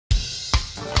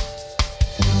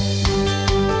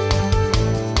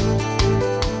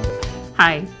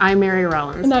Hi, I'm Mary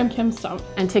Rollins. And I'm Kim Stump.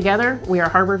 And together, we are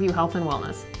Harborview Health and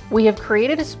Wellness. We have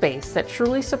created a space that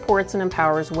truly supports and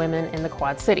empowers women in the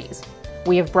Quad Cities.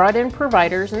 We have brought in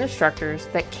providers and instructors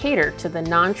that cater to the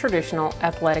non-traditional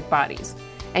athletic bodies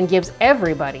and gives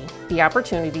everybody the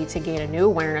opportunity to gain a new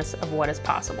awareness of what is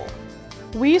possible.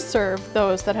 We serve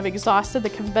those that have exhausted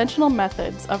the conventional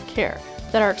methods of care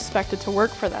that are expected to work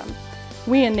for them.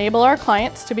 We enable our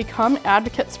clients to become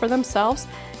advocates for themselves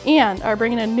and are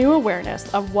bringing a new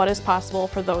awareness of what is possible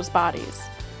for those bodies.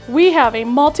 We have a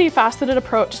multifaceted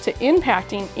approach to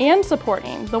impacting and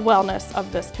supporting the wellness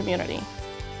of this community.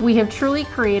 We have truly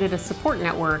created a support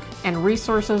network and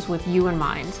resources with you in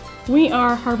mind. We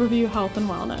are Harborview Health and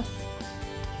Wellness.